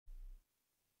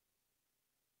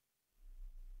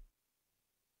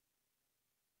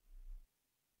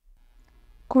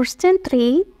Question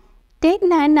 3. Take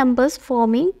 9 numbers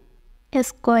forming a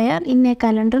square in a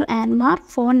calendar and mark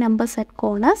 4 numbers at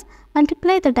corners.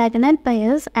 Multiply the diagonal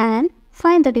pairs and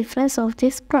find the difference of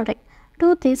this product. Do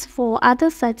this for other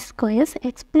such squares.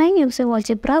 Explain using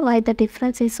algebra why the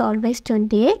difference is always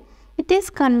 28. It is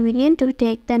convenient to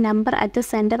take the number at the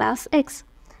center as x.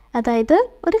 അതായത്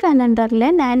ഒരു കലണ്ടറിൽ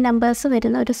 9 numbers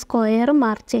വരുന്ന ഒരു square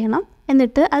mark ചെയ്യണം.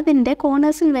 എന്നിട്ട് അതിൻ്റെ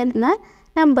കോർണേഴ്സിൽ വരുന്ന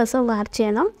numbers mark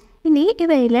ചെയ്യണം. ഇനി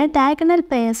ഇവയിലെ ഡയഗണൽ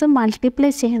പെയർസ് മൾട്ടിപ്ലൈ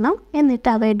ചെയ്യണം. എന്നിട്ട്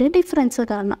അവയുടെ ഡിഫറൻസ്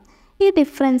കാണണം. ഈ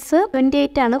ഡിഫറൻസ്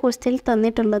 28 ആണ് ക്വസ്റ്റ്യനിൽ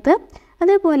തന്നിട്ടുള്ളത്.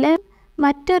 അതേപോലെ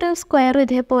മറ്റൊരു സ്ക്വയർ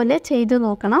ഇതേപോലെ ചെയ്ത്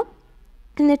നോക്കണം.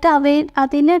 എന്നിട്ട്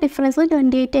അതിൻ്റെ ഡിഫറൻസ്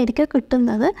 28 ആയിരിക്കും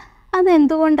കിട്ടുന്നത്.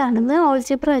 അതെന്തുകൊണ്ടാണെന്ന്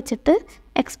ഓൾജിബ്ര വെച്ചിട്ട്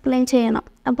എക്സ്പ്ലെയിൻ ചെയ്യണം.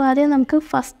 അപ്പോൾ ആദ്യം നമുക്ക്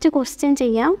ഫസ്റ്റ് ക്വസ്റ്റ്യൻ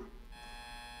ചെയ്യാം.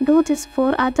 Do this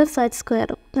for other such square.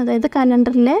 അതായത്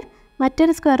കലണ്ടറിലെ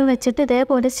മറ്റൊരു സ്ക്വയർ വെച്ചിട്ട്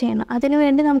ഇതേപോലെ ചെയ്യണം.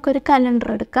 അതിനുവേണ്ടി നമുക്കൊരു കലണ്ടർ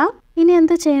എടുക്കാം. ഇനി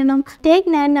എന്ത് ചെയ്യണം? Take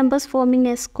 9 numbers forming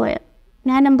A square.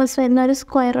 9 numbers വരുന്ന ഒരു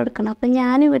സ്ക്വയർ എടുക്കണം. അപ്പം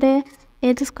ഞാനിവിടെ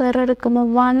ഏത് സ്ക്വയർ എടുക്കുമ്പോൾ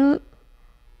 1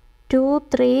 2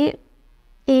 3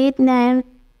 8 9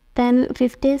 10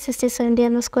 15 60 70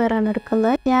 എന്ന സ്ക്വയറാണ്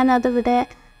എടുക്കുന്നത്. ഞാനതിവിടെ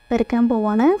വരയ്ക്കാൻ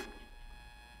പോവാണ്.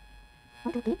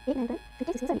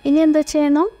 ഇനി എന്താ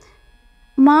ചെയ്യണം?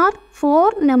 Mark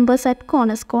 4 numbers at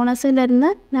corners. കോർണേഴ്സിൽ വരുന്ന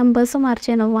നമ്പേഴ്സ് മാർക്ക്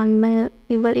ചെയ്യണം.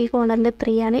 1 ഈ കോർണറിൽ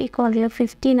 3 ആണ്, ഈ കോർണറിൽ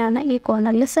 15 ആണ്, ഈ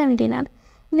കോർണറിൽ 17 ആണ്.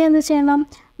 ഇനി എന്ത് ചെയ്യണം?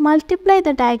 Multiply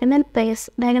the diagonal pairs.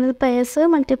 Diagonal pairs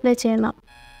multiply ചെയ്യണം.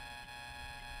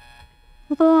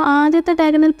 അപ്പോൾ ആദ്യത്തെ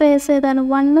ഡയഗണൽ പെയർസ് ഏതാണ്?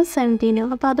 1 17.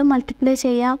 അപ്പോൾ അത് മൾട്ടിപ്ലൈ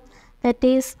ചെയ്യാം.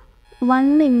 That is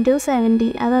 1 × 17.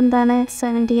 അതെന്താണ്?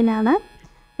 17 ആണ്.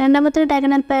 രണ്ടാമത്തെ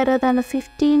ഡയഗണൽ പെയർ ഏതാണ്?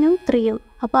 15ഉം 3ഉം.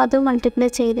 അപ്പോൾ അത്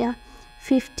മൾട്ടിപ്ലൈ ചെയ്യാം.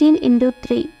 15 ×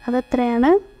 3 അതെത്രയാണ്?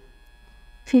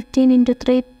 15 ×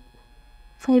 3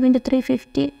 5 × 3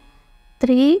 50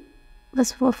 3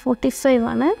 + 4 45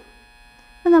 ആണ്.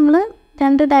 അപ്പോൾ നമ്മൾ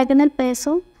രണ്ട് ഡയഗണൽ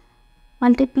പെയർസും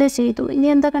മൾട്ടിപ്ലൈ ചെയ്തു. ഇനി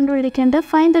എന്താ കണ്ടുപിടിക്കേണ്ടത്?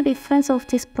 Find the difference of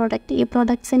this product. ഈ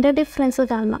പ്രോഡക്ട്സിൻ്റെ ഡിഫറൻസ്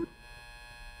കാണണം.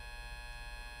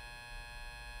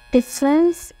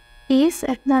 ഡിഫറൻസ് ഈസ്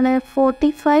എന്താണ്?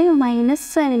 45 -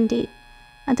 17.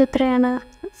 അതെത്രയാണ്?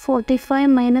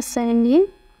 45 - 17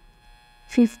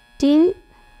 15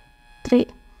 3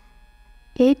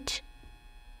 8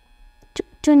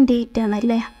 28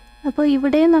 ആണല്ലേ. അപ്പോൾ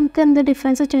ഇവിടെ നമുക്ക് എന്ത്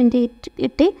ഡിഫറൻസ്? 28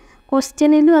 കിട്ടി.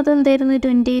 ക്വസ്റ്റ്യനിലും അതെന്തായിരുന്നു?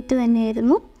 28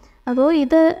 തന്നെയായിരുന്നു. അപ്പോൾ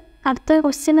ഇത് അടുത്ത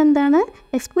ക്വസ്റ്റ്യൻ എന്താണ്?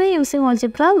 Explain using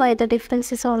algebra why the difference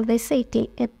is always 18.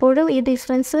 എപ്പോഴും ഈ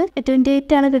ഡിഫറൻസ്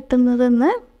 28 ആണ്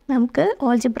കിട്ടുന്നതെന്ന് നമുക്ക്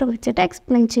ഓൾജിബ്ര വെച്ചിട്ട്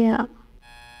എക്സ്പ്ലെയിൻ ചെയ്യാം.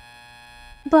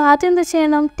 അപ്പോൾ ആദ്യം എന്താ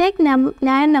ചെയ്യണം? Take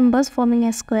 9 numbers forming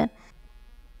A square.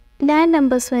 9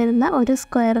 numbers വരുന്ന ഒരു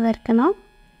സ്ക്വയർ വരയ്ക്കണം.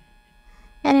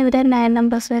 ഞാനിവിടെ 9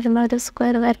 നമ്പേഴ്സ് വരുന്ന ഒരു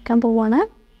സ്ക്വയർ വരയ്ക്കാൻ പോവുകയാണ്.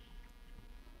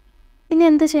 ഇനി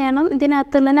എന്ത് ചെയ്യണം?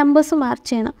 ഇതിനകത്തുള്ള നമ്പേഴ്സ് മാർക്ക്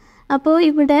ചെയ്യണം. അപ്പോൾ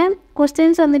ഇവിടെ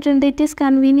ക്വസ്റ്റ്യൻസ് തന്നിട്ടുണ്ട്. It is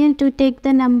convenient to take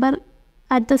the number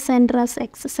at the centre as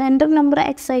X. Centre number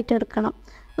X ആയിട്ട് എടുക്കണം.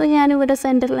 അപ്പോൾ ഞാനിവിടെ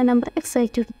സെൻറ്ററിലെ നമ്പർ എക്സ്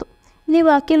ആയിട്ട് എടുത്തു. ഇനി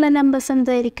ബാക്കിയുള്ള നമ്പേഴ്സ്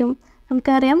എന്തായിരിക്കും?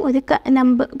 നമുക്കറിയാം, ഒരു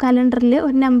കലണ്ടറിൽ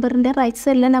ഒരു നമ്പറിൻ്റെ റൈറ്റ്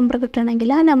സൈഡിലെ നമ്പർ കിട്ടണമെങ്കിൽ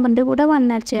ആ നമ്പറിൻ്റെ കൂടെ 1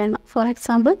 ആഡ് ചെയ്യണം. ഫോർ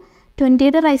എക്സാമ്പിൾ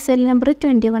 20യുടെ റൈറ്റ് സൈഡിലെ നമ്പർ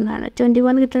 21 ആണ്.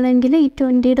 21 കിട്ടണമെങ്കിൽ ഈ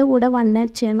 20യുടെ കൂടെ 1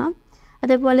 ആഡ് ചെയ്യണം.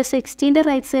 അതേപോലെ 16ൻ്റെ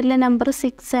റൈറ്റ് സൈഡിലെ നമ്പർ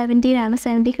 17 ആണ്.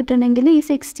 70 കിട്ടണമെങ്കിൽ ഈ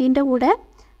 16ൻ്റെ കൂടെ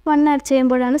 1 ആഡ്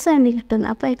ചെയ്യുമ്പോഴാണ് 70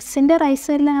 കിട്ടുന്നത്. അപ്പോൾ എക്സിൻ്റെ റൈറ്റ്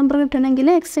സൈഡിലെ നമ്പർ കിട്ടണമെങ്കിൽ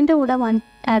എക്സിൻ്റെ കൂടെ 1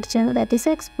 ആഡ് ചെയ്യണം. That is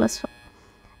x + 1.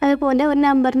 അതുപോലെ ഒരു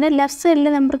നമ്പറിൻ്റെ ലെഫ്റ്റ്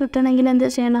സൈഡിലെ നമ്പർ കിട്ടണമെങ്കിൽ എന്ത്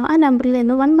ചെയ്യണം? ആ നമ്പറിൽ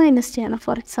നിന്ന് 1 മൈനസ് ചെയ്യണം.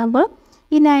 ഫോർ എക്സാമ്പിൾ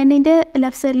ഈ 9ൻ്റെ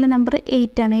ലെഫ്റ്റ് സൈഡിലെ നമ്പർ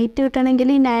 8 ആണ്. 8 കിട്ടണമെങ്കിൽ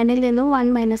ഈ 9ൽ നിന്നും 1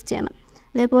 മൈനസ് ചെയ്യണം.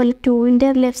 അതേപോലെ 2ൻ്റെ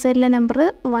ലെഫ്റ്റ് സൈഡിലെ നമ്പർ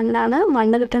 1 ആണ്.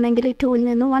 1 കിട്ടണമെങ്കിൽ 2ൽ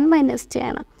നിന്നും 1 മൈനസ്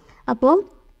ചെയ്യണം. അപ്പോൾ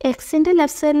എക്സിൻ്റെ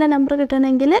ലെഫ്റ്റ് സൈഡിലെ നമ്പർ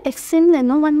കിട്ടണമെങ്കിൽ എക്സിൽ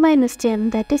നിന്നും 1 മൈനസ് ചെയ്യണം.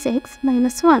 That is x -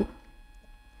 1.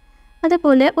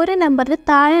 അതേപോലെ ഒരു നമ്പറിൽ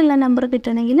താഴെയുള്ള നമ്പർ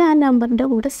കിട്ടണമെങ്കിൽ ആ നമ്പറിൻ്റെ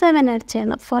കൂടെ 7 ആഡ്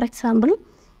ചെയ്യണം. ഫോർ എക്സാമ്പിൾ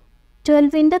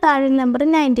 12ൻ്റെ താഴെയുള്ള നമ്പർ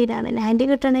 19 ആണ്. 90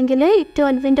 കിട്ടണമെങ്കിൽ ഈ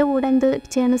 12ൻ്റെ കൂടെ എന്ത്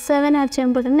ചെയ്യണം? 7 ആഡ്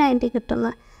ചെയ്യുമ്പോഴാണ് 90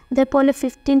 കിട്ടുന്നത്. അതേപോലെ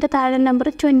 15ൻ്റെ താഴെ നമ്പർ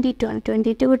 22 ആണ്.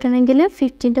 22 കിട്ടണമെങ്കിൽ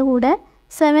 15ൻ്റെ കൂടെ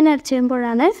 7 ആഡ്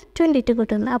ചെയ്യുമ്പോഴാണ് 22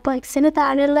 കിട്ടുന്നത്. അപ്പോൾ എക്സിന്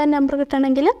താഴെയുള്ള നമ്പർ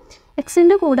കിട്ടണമെങ്കിൽ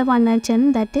എക്സിൻ്റെ കൂടെ 1 ആഡ് ചെയ്യണം.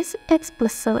 That is x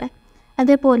 + 7.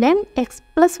 അതേപോലെ x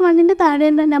 + 1ൻ്റെ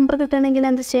താഴെയുള്ള നമ്പർ കിട്ടണമെങ്കിൽ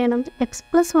എന്ത് ചെയ്യണം? x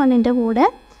 + 1ൻ്റെ കൂടെ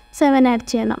 7 ആഡ്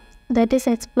ചെയ്യണം. That is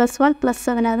x + 1 +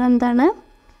 7. അതെന്താണ്?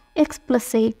 x +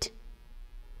 8.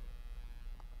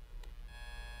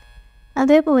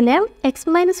 അതേപോലെ x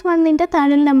 - 1ൻ്റെ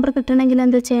താഴെയുള്ള നമ്പർ കിട്ടണമെങ്കിൽ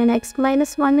എന്ത് ചെയ്യണം? x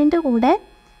 - 1ൻ്റെ കൂടെ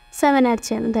 7 ആഡ്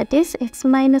ചെയ്യണം. That is x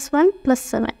 - 1 +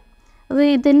 7. അപ്പോൾ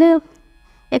ഇതിൽ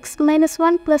x -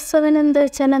 1 + 7 എന്ത്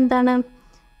വെച്ചാൽ എന്താണ്?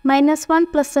 -1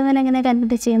 + 7 എങ്ങനെ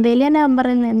കണ്ടുപിടിച്ച് ചെയ്യും? വലിയ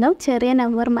നമ്പറിൽ നിന്നും ചെറിയ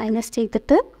നമ്പർ മൈനസ്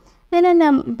ചെയ്തിട്ട് പിന്നെ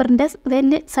നമ്പറിൻ്റെ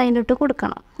വലിയ സൈൻ ഇട്ട്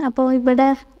കൊടുക്കണം. അപ്പോൾ ഇവിടെ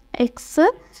എക്സ്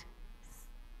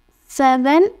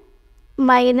 7 -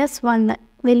 1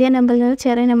 വലിയ നമ്പറിൽ നിന്ന്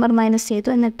ചെറിയ നമ്പർ മൈനസ് ചെയ്തു.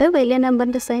 എന്നിട്ട് വലിയ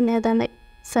നമ്പറിൻ്റെ സൈൻ ഏതാണ്?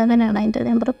 7 ആണ് അതിൻ്റെ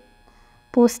number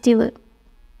positive.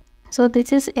 So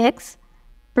this is X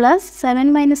plus 7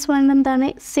 - 1 എന്താണ്?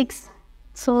 6.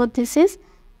 So this is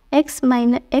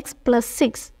X plus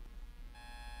 6.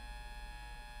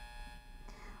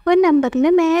 ഒരു നമ്പറിന്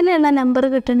മേലെയുള്ള നമ്പർ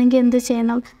കിട്ടണമെങ്കിൽ എന്ത്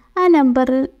ചെയ്യണം? ആ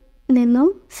നമ്പറിൽ നിന്നും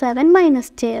 7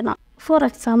 മൈനസ് ചെയ്യണം. ഫോർ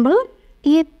എക്സാമ്പിൾ,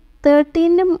 ഈ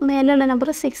 13 മേലെയുള്ള നമ്പർ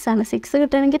 6 ആണ്. 6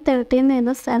 കിട്ടണമെങ്കിൽ 13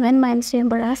 നിന്നും 7 മൈനസ്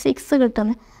ചെയ്യുമ്പോഴാണ് 6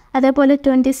 കിട്ടുന്നത്. അതേപോലെ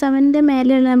 27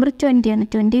 മേലെയുള്ള നമ്പർ 20 ആണ്.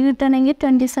 20 കിട്ടണമെങ്കിൽ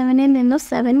 27 നിന്നും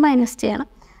 7 മൈനസ് ചെയ്യണം.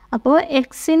 അപ്പോൾ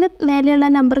എക്സിന് മേലെയുള്ള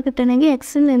നമ്പർ കിട്ടണമെങ്കിൽ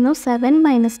എക്സിൽ നിന്നും 7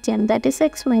 മൈനസ് ചെയ്യണം. That is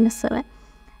X minus 7.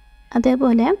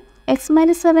 അതേപോലെ എക്സ്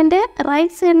മൈനസ് 7ൻ്റെ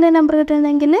റൈറ്റ് സൈഡിലെ നമ്പർ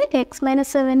കിട്ടണമെങ്കിൽ എക്സ്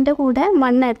മൈനസ് 7ൻ്റെ കൂടെ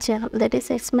 1 ആഡ് ചെയ്യണം. That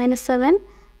is X minus 7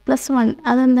 plus 1.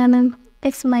 അതെന്താണ്?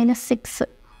 X minus 6.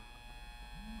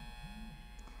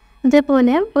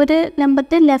 അതേപോലെ ഒരു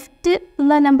നമ്പറിൻ്റെ ലെഫ്റ്റ്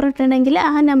ഉള്ള നമ്പർ കിട്ടണമെങ്കിൽ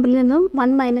ആ നമ്പറിൽ നിന്നും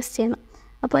 1 മൈനസ് ചെയ്യണം.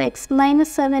 അപ്പോൾ എക്സ്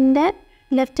മൈനസ് 7ൻ്റെ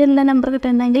ലെഫ്റ്റിലുള്ള നമ്പർ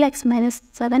കിട്ടണമെങ്കിൽ X minus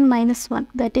 7 minus 1.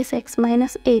 That is X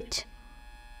minus 8.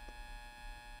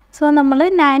 So നമ്മൾ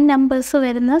 9 നമ്പേഴ്സ്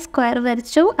വരുന്ന സ്ക്വയർ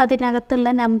വരച്ചു. അതിനകത്തുള്ള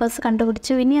നമ്പേഴ്സ്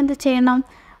കണ്ടുപിടിച്ചു. ഇനി എന്ത് ചെയ്യണം?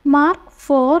 Mark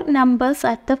 4 numbers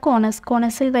at the corners.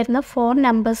 കോർണേഴ്സിൽ വരുന്ന 4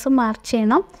 നമ്പേഴ്സ് മാർക്ക്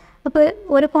ചെയ്യണം. അപ്പോൾ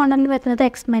ഒരു കോർണറിൽ വരുന്നത്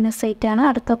എക്സ് മൈനസ് 8 ആണ്.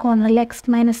 അടുത്ത കോർണറിൽ എക്സ്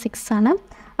മൈനസ് 6 ആണ്.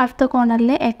 അടുത്ത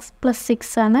കോർണറിൽ എക്സ് പ്ലസ്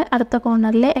 6 ആണ്. അടുത്ത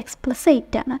കോർണറിൽ എക്സ് പ്ലസ്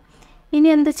 8 ആണ്. ഇനി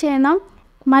എന്ത് ചെയ്യണം?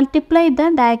 Multiply the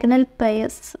diagonal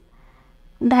pairs.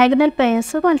 Diagonal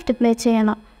pairs multiply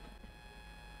ചെയ്യണം.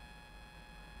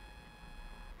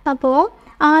 അപ്പോൾ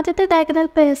ആദ്യത്തെ ഡയഗണൽ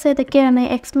പെയർസ് ഏതൊക്കെയാണ്?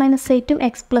 X minus 8ഉം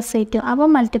X plus 8ഉം. അപ്പോൾ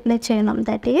മൾട്ടിപ്ലൈ ചെയ്യണം.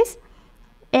 That is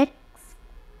X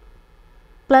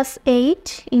plus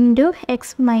 8 into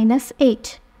X minus 8.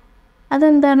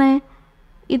 അതെന്താണ്?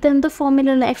 ഇതെന്ത്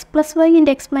ഫോമിലുള്ള? X plus Y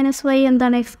into X minus Y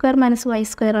എന്താണ്? X square minus Y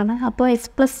square ആണ്. അപ്പോൾ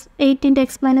X plus 8 into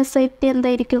X minus 8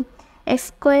 എന്തായിരിക്കും? X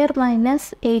square minus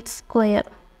 8 square.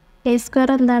 8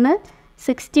 square എന്താണ്?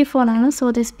 64 ആണ്. So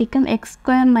this become X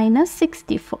square minus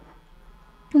 64.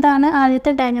 ഇതാണ്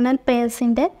ആദ്യത്തെ ഡയഗണൽ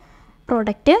പെയർസിൻ്റെ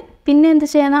പ്രോഡക്റ്റ്. പിന്നെ എന്ത്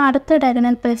ചെയ്യണം? അടുത്ത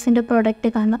ഡയഗണൽ പെയർസിൻ്റെ പ്രോഡക്റ്റ്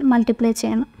കാണാൻ മൾട്ടിപ്ലൈ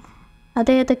ചെയ്യണം.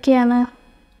 അത് ഏതൊക്കെയാണ്?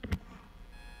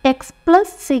 X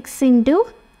plus 6 into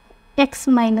X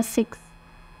minus 6.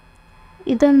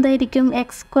 ഇതെന്തായിരിക്കും?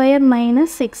 X square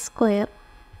minus 6 square.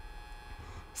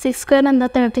 6 square എന്താ?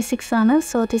 36 ആണ്.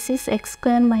 So this is X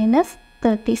square minus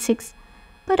 36.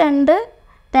 ഇപ്പോൾ 2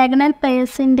 ഡയഗണൽ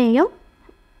പെയർസിൻ്റെയും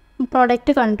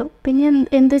പ്രോഡക്റ്റ് കണ്ടു. പിന്നെ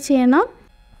എന്ത് ചെയ്യണം?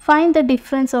 Find the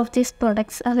difference of these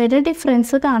products. അവരുടെ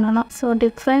ഡിഫറൻസ് കാണണം. So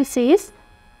difference is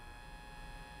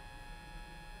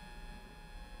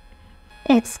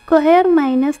X square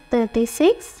minus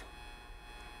 36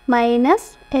 minus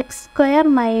X square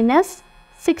minus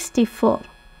 64.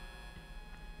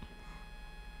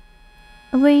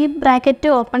 അപ്പോൾ ഈ ബ്രാക്കറ്റ്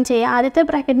ഓപ്പൺ ചെയ്യുക. ആദ്യത്തെ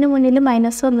ബ്രാക്കറ്റിന് മുന്നിൽ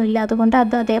മൈനസ് ഒന്നുമില്ല, അതുകൊണ്ട്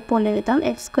അത് അതേപോലെ എഴുതാം.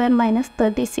 X square minus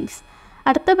 36.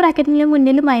 അടുത്ത ബ്രാക്കറ്റിന്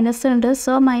മുന്നിൽ മൈനസ് ഉണ്ട്.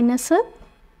 സോ മൈനസ്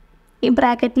ഈ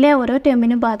ബ്രാക്കറ്റിലെ ഓരോ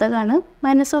ടേമിനും ബാധകമാണ്.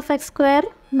 Minus of X square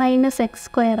minus X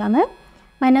square ആണ്.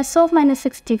 Minus of minus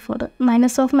 64.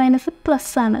 Minus of minus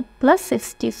plus ആണ്. Plus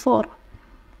 64.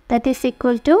 That is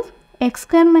equal to X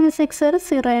square minus X square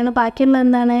 0 ആണ്. ബാക്കിയുള്ളത്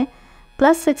എന്താണ്?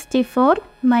 Plus 64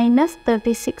 minus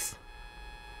 36.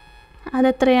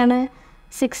 അതെത്രയാണ്?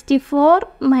 64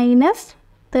 minus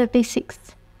 36.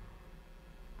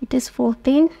 It is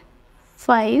 14,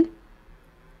 5,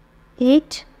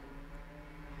 8.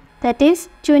 That is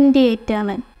 28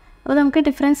 ആണ്. അപ്പോൾ നമുക്ക്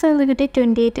difference എന്ത് കിട്ടി?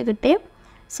 28 കിട്ടി.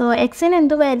 സോ എക്സിന്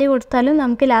എന്ത് വാല്യൂ കൊടുത്താലും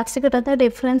നമുക്ക് ലാസ്റ്റ് കിട്ടുന്ന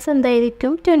ഡിഫറൻസ്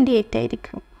എന്തായിരിക്കും? 28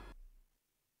 ആയിരിക്കും.